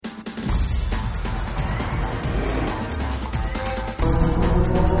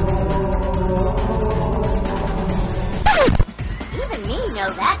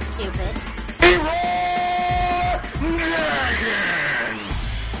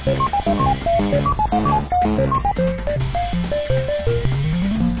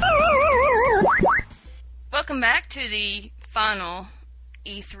Welcome back to the final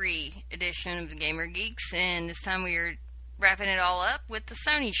E3 edition of the Gamer Geeks, and this time we are wrapping it all up with the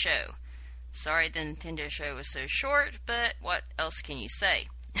Sony show. Sorry the Nintendo show was so short, but what else can you say?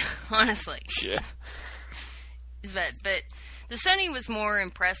 Honestly. Yeah. But the Sony was more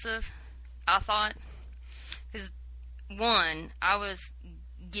impressive, I thought. Because, one, I was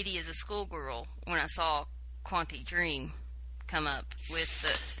giddy as a schoolgirl when I saw Quantic Dream come up with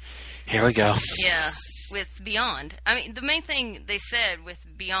the... Here we go. Yeah, with Beyond. I mean, the main thing they said with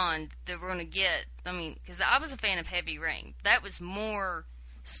Beyond that we're going to get... I mean, because I was a fan of Heavy Rain. That was more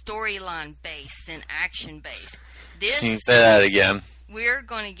storyline-based than action-based. This... Can you say that again? We're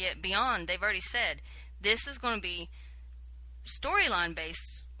going to get Beyond. They've already said this is going to be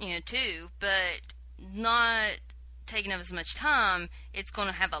storyline-based, too, but not taking up as much time. It's going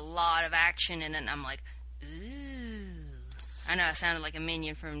to have a lot of action in it, and I'm like, ooh. I know I sounded like a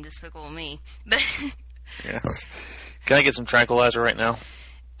minion from Despicable Me, but... Yeah. Can I get some tranquilizer right now?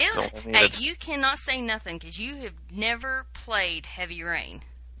 Hey, you cannot say nothing, because you have never played Heavy Rain.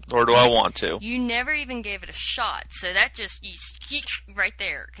 Or do I want to? You never even gave it a shot, so that just, right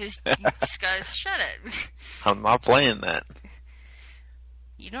there, because you just gotta shut it. I'm not playing that.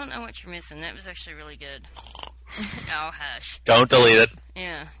 You don't know what you're missing. That was actually really good. Oh, hush. Don't delete it.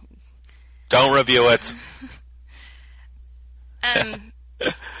 Yeah. Don't review it.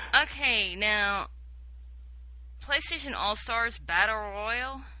 Okay, now, PlayStation All-Stars Battle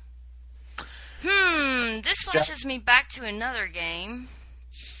Royale. This flashes me back to another game.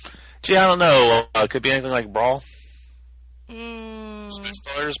 Gee, I don't know. Could be anything like Brawl?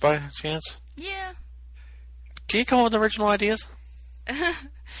 Spoilers by chance? Yeah. Can you come up with original ideas?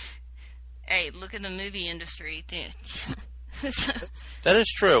 Hey, look at the movie industry. That is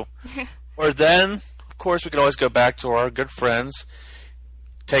true. Or then, of course, we could always go back to our good friends.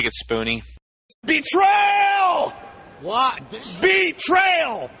 Take it, Spoonie. Betrayal! What?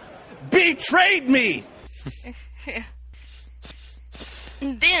 Betrayal! Betrayed me!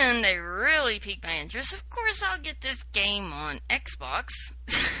 Then they really piqued my interest. Of course, I'll get this game on Xbox.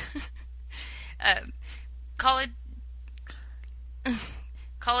 Call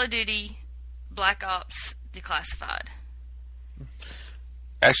of Duty Black Ops Declassified.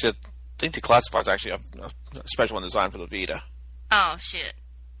 Actually, I think Declassified is actually a special one designed for the Vita. Oh, shit.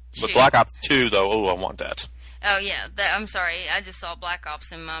 But Black Ops 2, though, I want that. Oh, yeah. I'm sorry. I just saw Black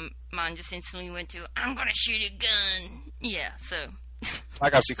Ops and my mind just instantly went to, I'm going to shoot a gun. Yeah, so...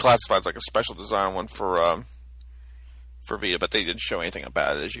 Black Ops Declassified is like a special design one for Vita, but they didn't show anything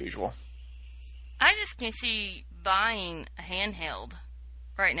about it as usual. I just can see buying a handheld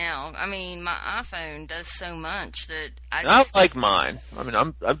right now. I mean, my iPhone does so much that I like mine. I mean, I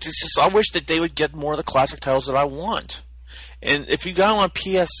wish that they would get more of the classic titles that I want. And if you got on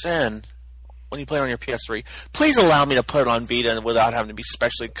PSN, when you play on your PS3, please allow me to put it on Vita without having to be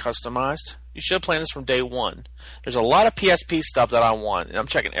specially customized. You should have played this from day one. There's a lot of PSP stuff that I want, and I'm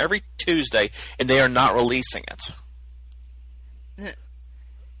checking every Tuesday, and they are not releasing it.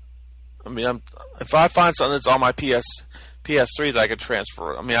 I mean, if I find something that's on my PS3 that I could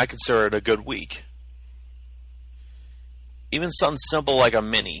transfer, I mean, I consider it a good week. Even something simple like a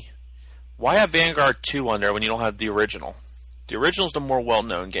mini. Why have Vanguard 2 on there when you don't have the original? The original's the more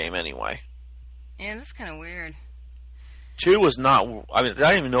well-known game anyway. Yeah, that's kind of weird. 2 was not... I mean, I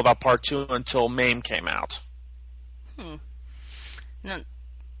didn't even know about Part 2 until MAME came out. No, then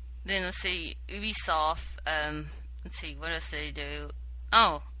let's see, Ubisoft, let's see, what else did they do?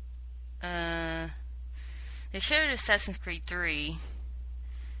 Oh, they showed Assassin's Creed 3,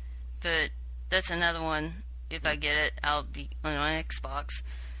 but that's another one. If I get it, I'll be on my Xbox.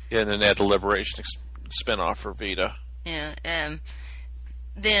 Yeah, and then they had the Liberation spin-off for Vita. Yeah,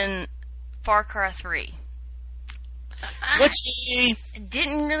 then Far Cry 3. Glitchy! I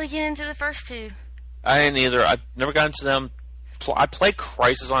didn't really get into the first two. I didn't either. I've never got into them. I play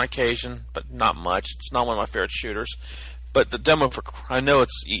Crysis on occasion, but not much. It's not one of my favorite shooters. But the demo for... I know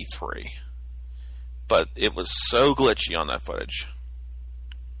it's E3. But it was so glitchy on that footage.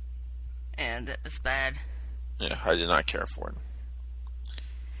 And it was bad. Yeah, I did not care for it.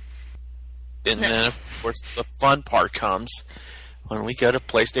 And then, of course, the fun part comes when we go to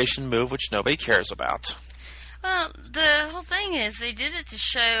PlayStation Move, which nobody cares about. Well, the whole thing is they did it to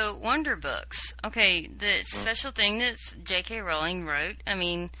show Wonder Books. Okay, the special thing that J.K. Rowling wrote, I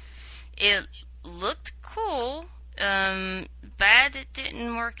mean, it looked cool. Bad it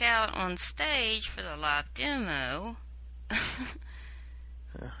didn't work out on stage for the live demo.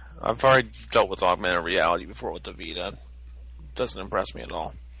 I've already dealt with augmented reality before with the Vita. It doesn't impress me at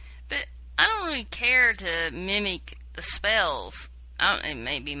all. But I don't really care to mimic the spells. It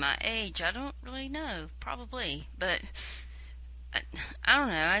may be my age. I don't really know. Probably. But I don't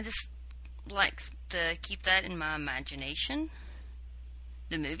know. I just like to keep that in my imagination.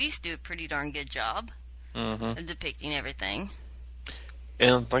 The movies do a pretty darn good job of depicting everything.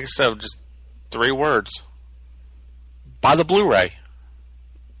 And like I said, just 3 words. Buy the Blu-ray.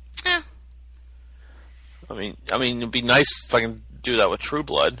 Yeah. I mean, it'd be nice if I can do that with True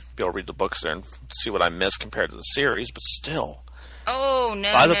Blood. Be able to read the books there and see what I missed compared to the series, but still. Oh,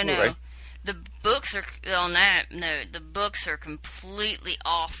 no. The books are on that. No, the books are completely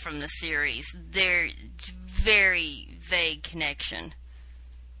off from the series. They're very vague connection.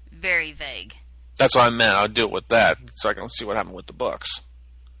 Very vague. That's what I meant. I'll do it with that so I can see what happened with the books.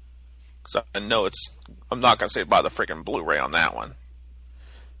 Because I know I'm not going to say buy the freaking Blu-ray on that one.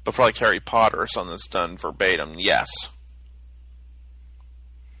 But for like Harry Potter or something that's done verbatim, yes.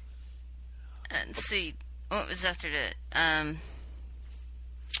 Let's see. What was after that?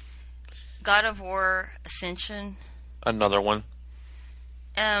 God of War Ascension. Another one.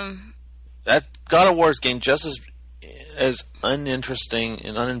 That God of War is game just as uninteresting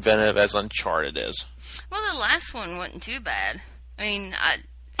and uninventive as Uncharted is. Well, the last one wasn't too bad. I mean,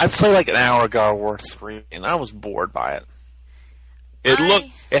 I played like an hour of God of War 3, and I was bored by it.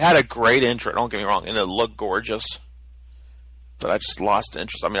 It had a great intro, don't get me wrong, and it looked gorgeous. But I just lost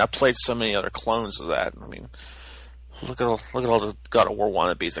interest. I mean, I played so many other clones of that. I mean, look at all the God of War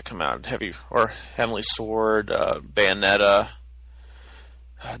wannabes that come out. Heavenly Sword, Bayonetta,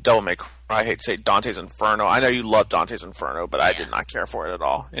 Devil May Cry. I hate to say Dante's Inferno. I know you love Dante's Inferno, but I did not care for it at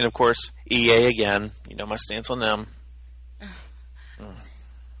all. And of course, EA again. You know my stance on them.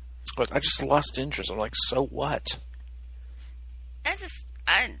 But I just lost interest. I'm like, so what?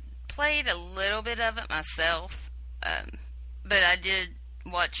 I played a little bit of it myself, but I did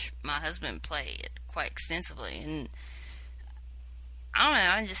watch my husband play it quite extensively, and I don't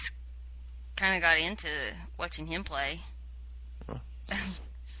know, I just kind of got into watching him play.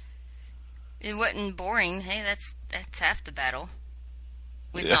 It wasn't boring. Hey, that's half the battle.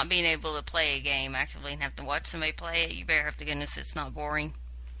 With not being able to play a game actively and have to watch somebody play it, you better have to goodness it's not boring.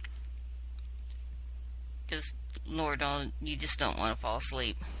 Because, Lord, you just don't want to fall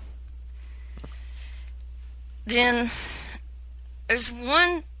asleep. Then, there's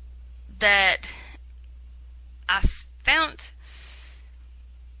one that I found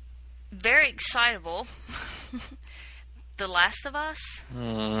very excitable. The Last of Us.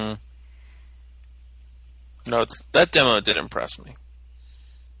 No, that demo did impress me.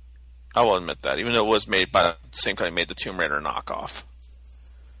 I will admit that, even though it was made by the same company who made the Tomb Raider knockoff.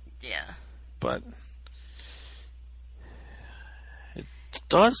 Yeah. But it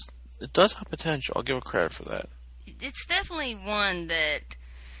does have potential. I'll give it credit for that. It's definitely one that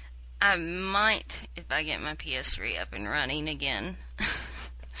I might, if I get my PS3 up and running again,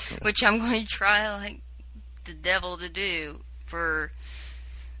 which I'm going to try like the devil to do for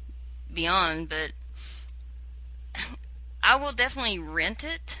Beyond, but I will definitely rent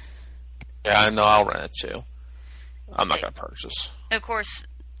it. Yeah, I know I'll rent it too. I'm not going to purchase. Of course,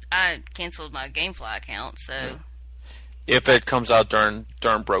 I canceled my GameFly account, so... Yeah. If it comes out during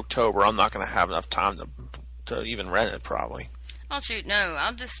Broketober, I'm not going to have enough time to even rent it, probably. Oh, shoot, no.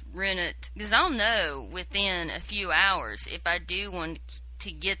 I'll just rent it, because I'll know within a few hours if I do want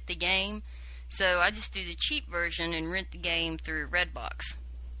to get the game. So I just do the cheap version and rent the game through Redbox.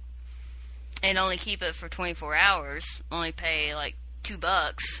 And only keep it for 24 hours. Only pay like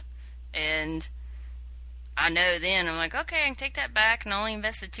 $2. And I know then, I'm like, okay, I can take that back, and I only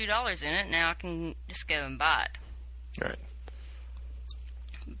invested $2 in it. Now I can just go and buy it. Right.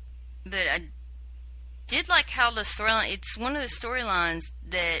 But I did like how the storyline, it's one of the storylines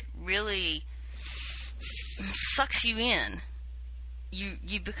that really sucks you in.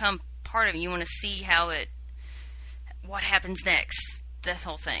 You become part of it. You want to see what happens next, that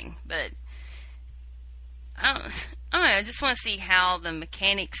whole thing. But I don't know, I just want to see how the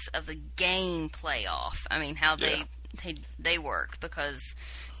mechanics of the game play off. I mean, how they work, because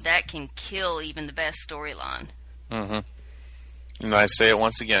that can kill even the best storyline. Mm-hmm. And I say it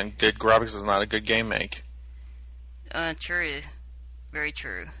once again, good graphics is not a good game make. True. Very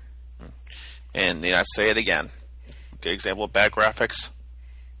true. And I say it again. Good example of bad graphics.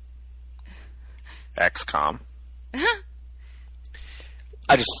 XCOM.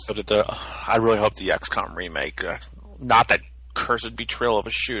 I really hope the XCOM remake, not that cursed betrayal of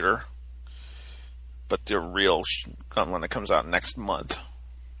a shooter, but the real one that comes out next month,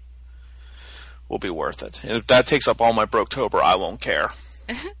 will be worth it. And if that takes up all my Broketober, I won't care.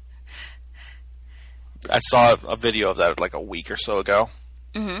 I saw a video of that like a week or so ago.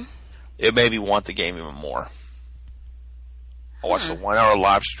 Mm-hmm. it made me want the game even more. I watched a 1 hour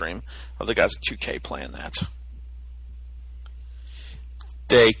live stream of the guys at 2K playing that.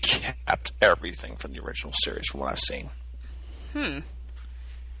 They kept everything from the original series from what I've seen.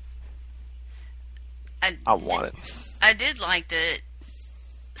 I want it. I did like that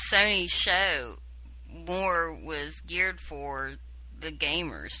Sony's show more was geared for the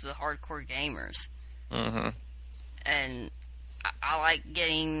gamers, the hardcore gamers. Mm-hmm. And I like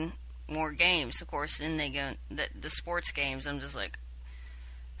getting more games. Of course, then they go the sports games. I'm just like,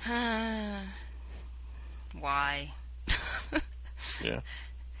 why? Yeah.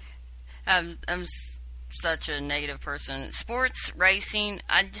 I'm such a negative person. Sports racing,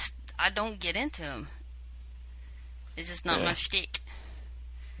 I don't get into them. It's just not my shtick.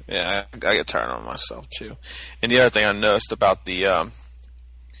 Yeah, I get tired of myself too. And the other thing I noticed about the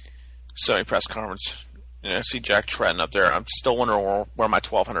Sony press conference, I see Jack Tretton up there. I'm still wondering where my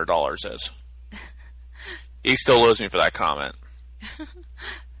 $1,200 is. He still owes me for that comment.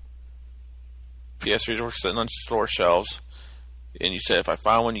 PS3s were sitting on store shelves, and you said if I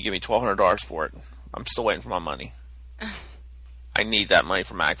find one, you give me $1,200 for it. I'm still waiting for my money. I need that money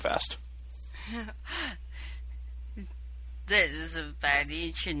for MagFest. That is a bad.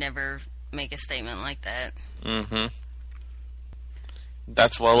 You should never make a statement like that. Mm-hmm.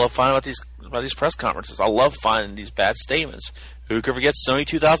 That's what I love finding about these press conferences. I love finding these bad statements. Who could forget Sony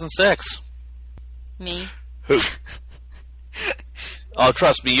 2006? Me. Who? Oh,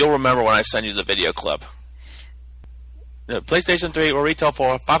 trust me, you'll remember when I send you the video clip. The PlayStation 3 will retail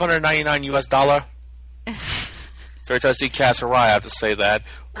for $599 US. So every time I see Casserai, I have to say that.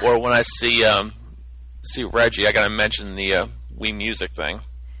 Or when I see Reggie, I gotta mention the Wii Music thing.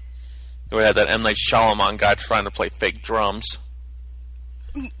 We had that M. Night Shyamalan guy trying to play fake drums.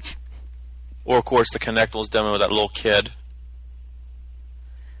 Or, of course, the Connectables demo with that little kid.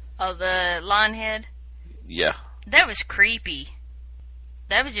 Oh, the lawn head? Yeah. That was creepy.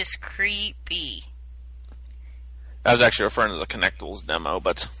 That was just creepy. I was actually referring to the Connectables demo,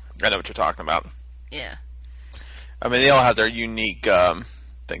 but I know what you're talking about. Yeah. I mean, they all have their unique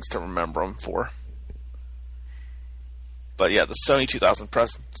things to remember them for. But yeah, the Sony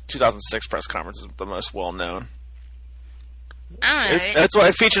 2006 press conference is the most well known. I don't know. That's why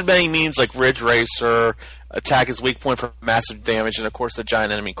it featured many memes like Ridge Racer, attack is weak point for massive damage, and of course the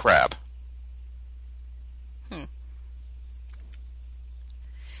giant enemy crab. I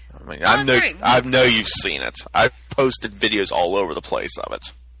mean, I know you've seen it. I've posted videos all over the place of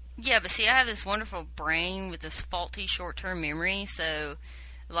it. Yeah, but see, I have this wonderful brain with this faulty short-term memory, so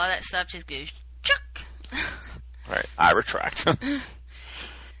a lot of that stuff just goes chuck. Right, I retract.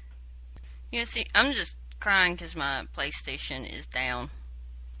 See, I'm just crying because my PlayStation is down.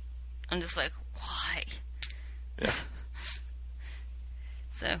 I'm just like, why? Yeah.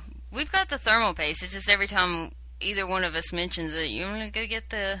 So, we've got the thermal paste. It's just every time either one of us mentions it, you want to go get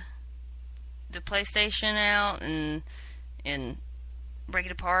the PlayStation out and break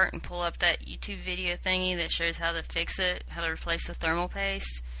it apart and pull up that YouTube video thingy that shows how to fix it, how to replace the thermal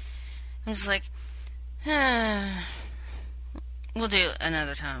paste. I'm just like, we'll do it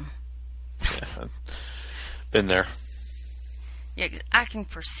another time. Yeah, been there. Yeah, I can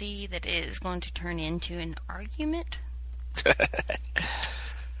foresee that it is going to turn into an argument.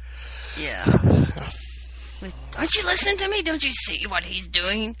 Yeah. Don't you listen to me? Don't you see what he's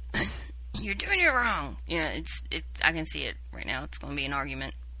doing? You're doing it wrong. Yeah, I can see it right now. It's going to be an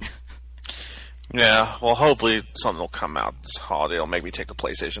argument. Yeah, well, hopefully something will come out this holiday. It'll make me take the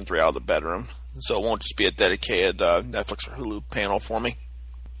PlayStation 3 out of the bedroom, so it won't just be a dedicated Netflix or Hulu panel for me.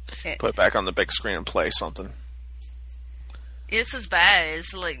 Put it back on the big screen and play something. This is bad.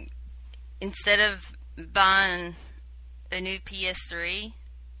 It's like, instead of buying a new PS3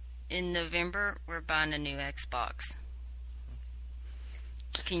 in November, we're buying a new Xbox.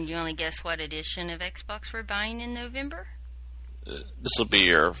 Can you only guess what edition of Xbox we're buying in November? This will be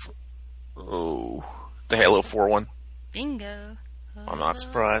your... the Halo 4 one. Bingo. I'm not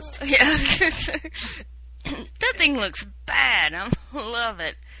surprised. Yeah. That thing looks bad. I love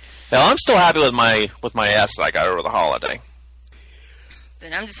it. Now, I'm still happy with my S that I got over the holiday.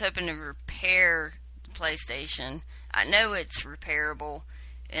 But I'm just hoping to repair the PlayStation. I know it's repairable,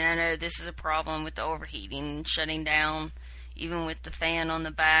 and I know this is a problem with the overheating and shutting down, even with the fan on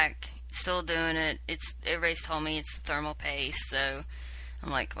the back. Still doing it. Everybody's told me it's the thermal paste, so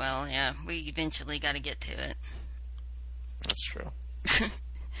I'm like, well, yeah, we eventually got to get to it. That's true.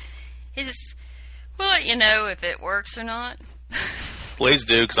 We'll let you know if it works or not. Please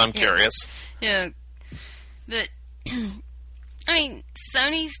do, because I'm curious. Yeah. But, I mean,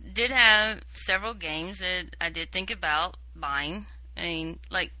 Sony's did have several games that I did think about buying. I mean,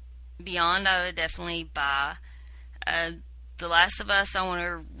 like Beyond, I would definitely buy. The Last of Us, I want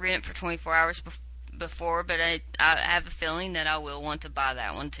to rent for 24 hours before, but I have a feeling that I will want to buy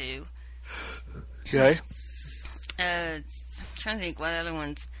that one too. Okay. I'm trying to think what other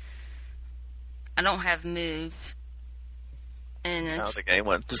ones. I don't have Move. And I don't think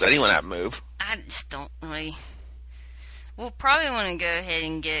anyone... Does anyone have Move? I just don't really... We'll probably want to go ahead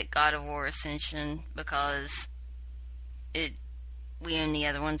and get God of War Ascension because we own the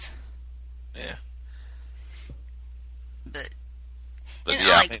other ones. Yeah. But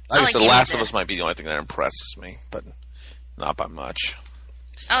yeah, I like The Last of Us might be the only thing that impresses me, but not by much.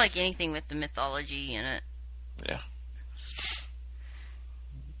 I like anything with the mythology in it. Yeah.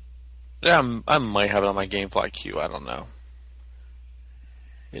 Yeah, I might have it on my GameFly queue. I don't know.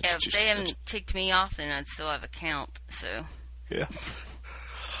 If they haven't ticked me off, then I'd still have a count. So. Yeah.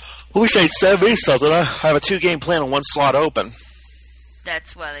 I wish they'd send me something. I have a 2-game plan and 1 slot open.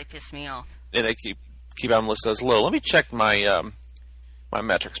 That's why they piss me off. And they keep having listed as low. Let me check my my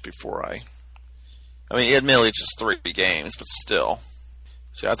metrics before I mean, admittedly, it's just 3 games, but still.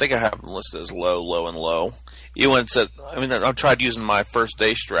 So I think I have them listed as low, low, and low. Even when it said, I tried using my first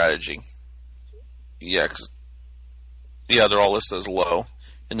day strategy. Yeah, they're all listed as low.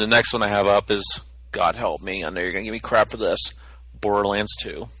 And the next one I have up is, God help me, I know you're going to give me crap for this, Borderlands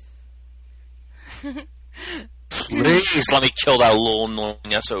 2. Please let me kill that little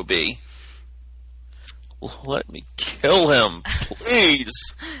annoying SOB. Let me kill him, please.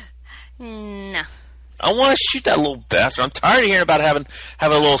 No. I want to shoot that little bastard. I'm tired of hearing about having a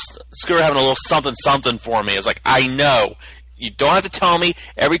little Scooter having a little something for me. It's like, I know. You don't have to tell me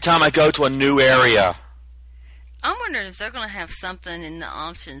every time I go to a new area. I'm wondering if they're going to have something in the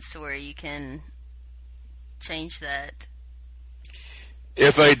options to where you can change that.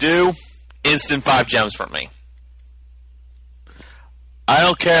 If they do, instant 5 gems from me. I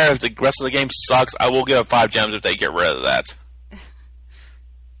don't care if the rest of the game sucks. I will give it 5 gems if they get rid of that.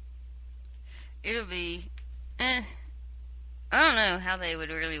 It'll be... I don't know how they would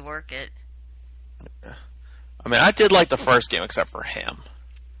really work it. I mean, I did like the first game except for him.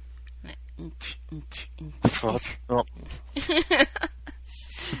 Well,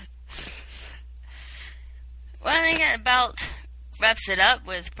 I think that about wraps it up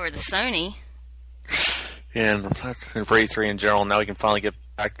for the Sony. And for E3 in general, now we can finally get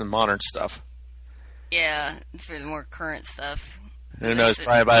back to the modern stuff. Yeah, for the more current stuff. Who knows,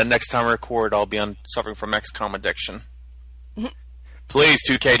 probably by the next time I record, I'll be suffering from XCOM addiction. Please,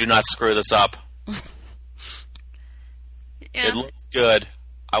 2K, do not screw this up. Yeah. It looks good.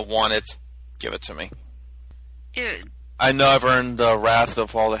 I want it. Give it to me. It, I know I've earned the wrath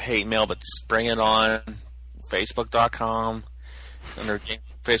of all the hate mail, but bring it on. Facebook.com, under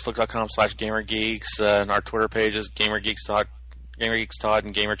Facebook.com/GamerGeeks, and our Twitter pages, GamerGeeks Todd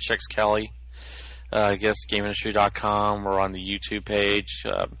and GamerChicks Kelly. I guess GameIndustry.com. We're on the YouTube page.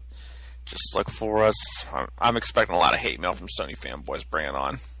 Just look for us. I'm expecting a lot of hate mail from Sony fanboys. Bring it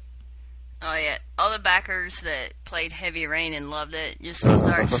on. Oh, yeah. All the backers that played Heavy Rain and loved it just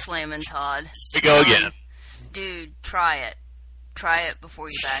start slamming Todd. We go again. Dude, try it. Try it before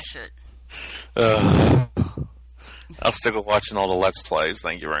you bash it. I'll stick with watching all the Let's Plays.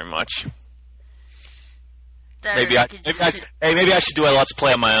 Thank you very much. Maybe I should do a Let's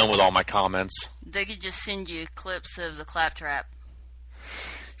Play on my own with all my comments. They could just send you clips of the Claptrap.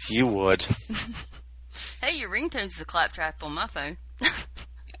 You would. Hey, your ringtone's the Claptrap on my phone.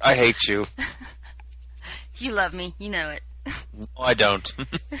 I hate you. You love me. You know it. No, I don't.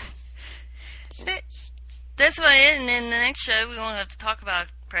 That's about it. And in the next show, we won't have to talk about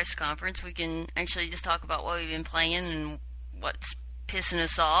a press conference. We can actually just talk about what we've been playing and what's pissing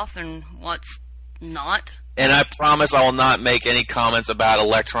us off and what's not. And I promise I will not make any comments about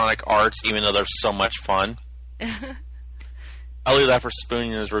Electronic Arts, even though they're so much fun. I'll leave that for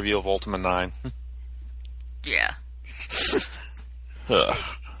Spoon in his review of Ultima 9. Yeah. But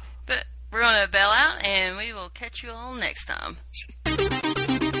we're going to bail out, and we will catch you all next time.